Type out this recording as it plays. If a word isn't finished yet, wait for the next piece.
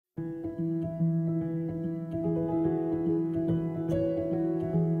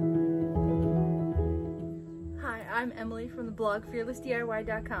Emily from the blog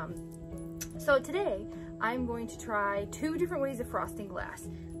fearlessdiy.com. So today I'm going to try 2 different ways of frosting glass.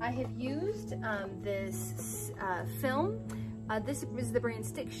 I have used this film. This is the brand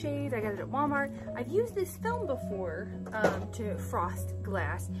Stick Shade. I got it at Walmart. I've used this film before to frost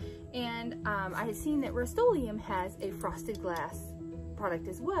glass, and I had seen that Rust-Oleum has a frosted glass product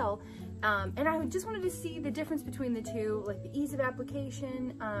as well. And I just wanted to see the difference between the two, like the ease of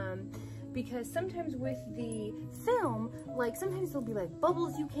application, because sometimes with the film, like sometimes there'll be like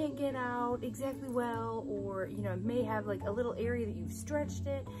bubbles you can't get out exactly well, or you know, it may have like a little area that you've stretched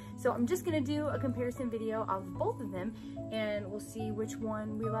it. So I'm just gonna do a comparison video of both of them, and we'll see which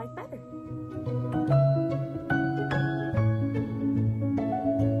one we like better.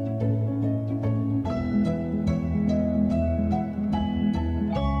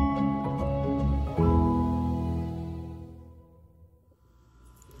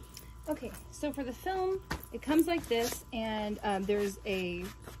 Okay, so for the film, it comes like this, and there's a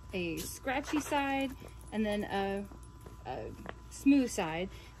scratchy side and then a smooth side,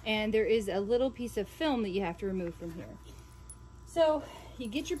 and there is a little piece of film that you have to remove from here. So you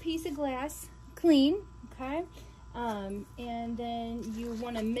get your piece of glass clean, okay, and then you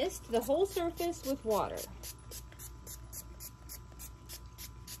want to mist the whole surface with water.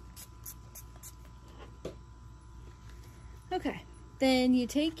 Okay, then you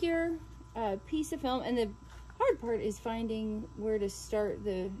take your piece of film, and the hard part is finding where to start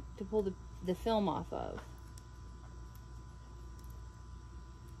to pull the film off of.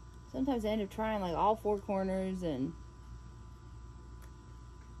 Sometimes I end up trying like all 4 corners, and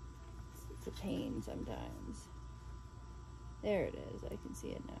it's a pain sometimes. There it is, I can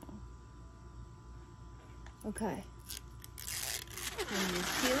see it now. Okay, and you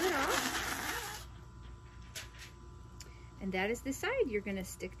peel it off. And that is the side you're gonna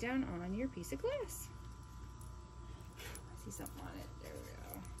stick down on your piece of glass. I see something on it, there we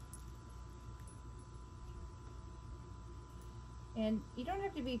go. And you don't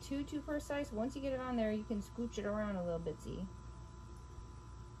have to be too precise. Once you get it on there, you can scooch it around a little bitsy.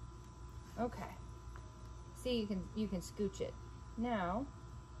 Okay. See, you can scooch it. Now,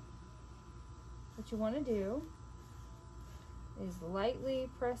 what you wanna do is lightly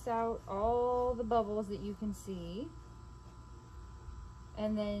press out all the bubbles that you can see.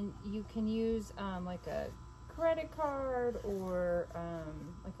 And then you can use like a credit card, or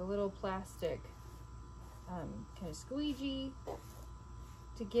like a little plastic kind of squeegee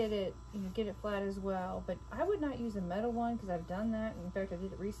to get it, get it flat as well. But I would not use a metal one, because I've done that. In fact, I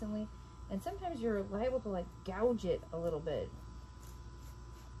did it recently, and sometimes you're liable to like gouge it a little bit.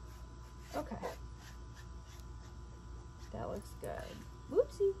 Okay, that looks good.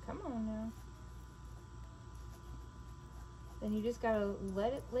 Whoopsie, come on now. Then you just gotta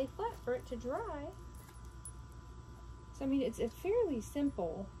let it lay flat for it to dry. So I mean, it's a fairly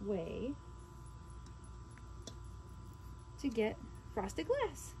simple way to get frosted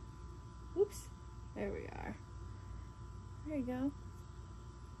glass. Oops, there we are. There you go.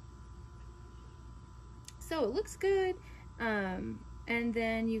 So it looks good, and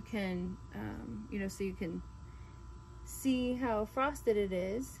then you can, so you can see how frosted it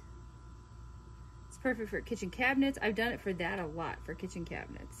is. Perfect for kitchen cabinets. I've done it for that a lot, for kitchen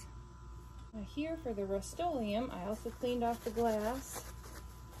cabinets. Now here for the Rust-Oleum, I also cleaned off the glass.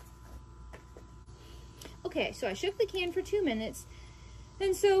 Okay, so I shook the can for 2 minutes.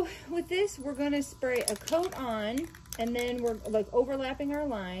 And so with this, we're gonna spray a coat on, and then we're like overlapping our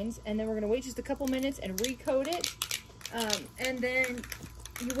lines, and then we're gonna wait just a couple minutes and recoat it. And then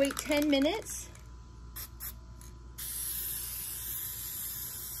you wait 10 minutes.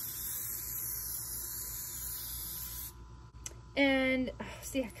 And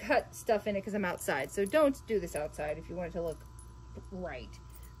see, I cut stuff in it because I'm outside, so don't do this outside if you want it to look right.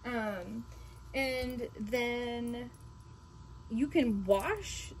 And then you can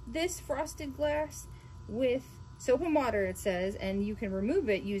wash this frosted glass with soap and water, it says, and you can remove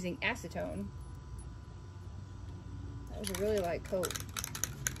it using acetone. That was a really light coat.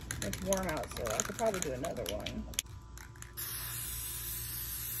 It's warm out, so I could probably do another one.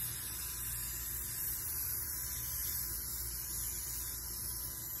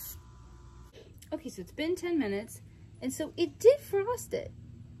 Okay, so it's been 10 minutes, and so it did frost it.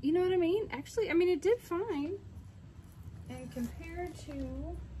 You know what I mean? Actually, I mean, it did fine. And compared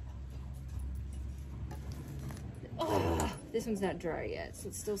to... Oh, this one's not dry yet, so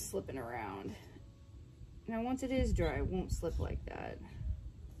it's still slipping around. Now, once it is dry, it won't slip like that.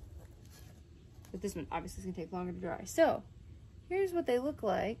 But this one obviously is going to take longer to dry. So, here's what they look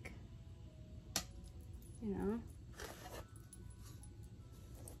like.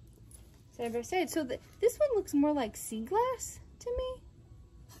 side by side. So this one looks more like sea glass to me.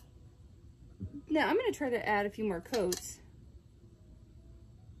 Now I'm gonna try to add a few more coats.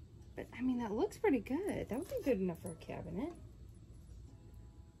 But I mean, that looks pretty good. That would be good enough for a cabinet.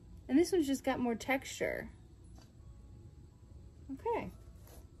 And this one's just got more texture. Okay.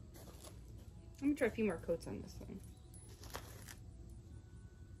 I'm gonna try a few more coats on this one.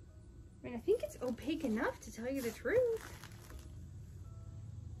 I mean, I think it's opaque enough to tell you the truth.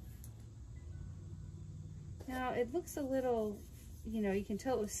 Now, it looks a little, you know, you can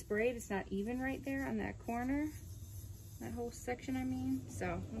tell it was sprayed. It's not even right there on that corner. That whole section, I mean.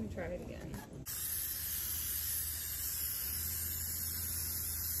 So, let me try it again.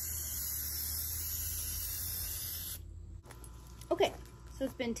 Okay, so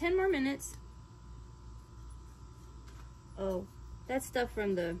it's been 10 more minutes. Oh, that's stuff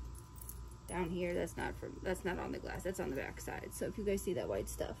from the down here. That's not on the glass. That's on the back side. So if you guys see that white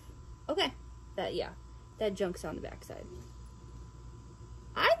stuff. Okay, that junk's on the back side.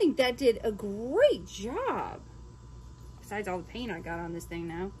 I think that did a great job. Besides all the paint I got on this thing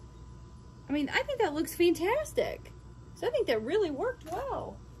now. I mean, I think that looks fantastic. So I think that really worked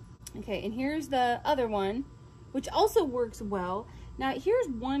well. Okay, and here's the other one, which also works well. Now, here's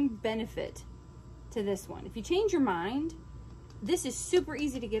one benefit to this one. If you change your mind, this is super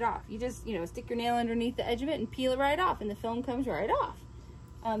easy to get off. You just, you know, stick your nail underneath the edge of it and peel it right off, and the film comes right off.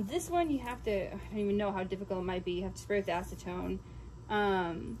 This one, you have to, I don't even know how difficult it might be. You have to spray with acetone.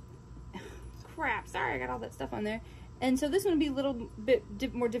 Crap, sorry, I got all that stuff on there. And so this one would be a little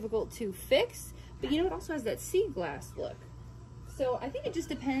bit more difficult to fix, but you know, it also has that sea glass look. So I think it just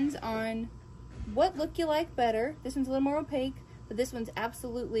depends on what look you like better. This one's a little more opaque, but this one's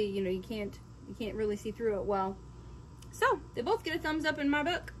absolutely, you know, you can't really see through it well. So they both get a thumbs up in my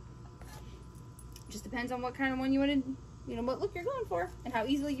book. Just depends on what kind of one you want to, you know, what look you're going for and how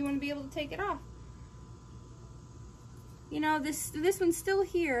easily you want to be able to take it off. You know, this one's still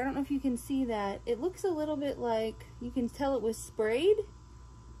here. I don't know if you can see that. It looks a little bit like, you can tell it was sprayed,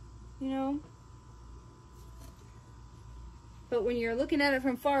 you know. But when you're looking at it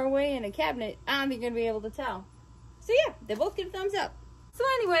from far away in a cabinet, I don't think you're going to be able to tell. So yeah, they both get a thumbs up. So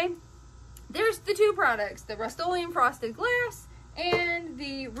anyway, there's the two products, the Rust-Oleum Frosted Glass and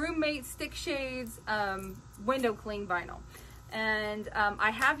the Roommate Stick Shades Window Cling Vinyl. And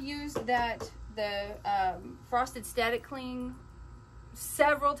I have used the Frosted Static Cling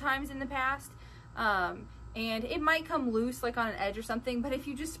several times in the past. And it might come loose like on an edge or something, but if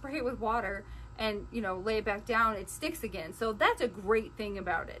you just spray it with water and, you know, lay it back down, it sticks again. So that's a great thing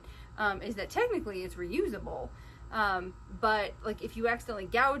about it, is that technically it's reusable. But like if you accidentally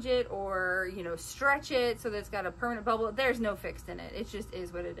gouge it or, you know, stretch it so that it's got a permanent bubble, there's no fixing it. It just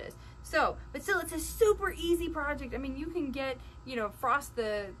is what it is. So, but still, it's a super easy project. I mean, you can get, you know, frost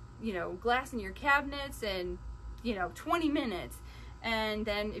the, you know, glass in your cabinets in, you know, 20 minutes. And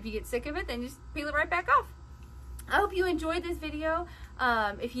then if you get sick of it, then just peel it right back off. I hope you enjoyed this video.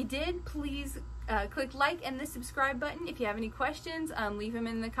 If you did, please click like and the subscribe button. If you have any questions, leave them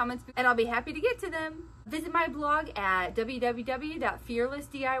in the comments and I'll be happy to get to them. Visit my blog at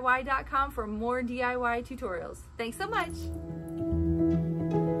www.fearlessdiy.com for more DIY tutorials. Thanks so much.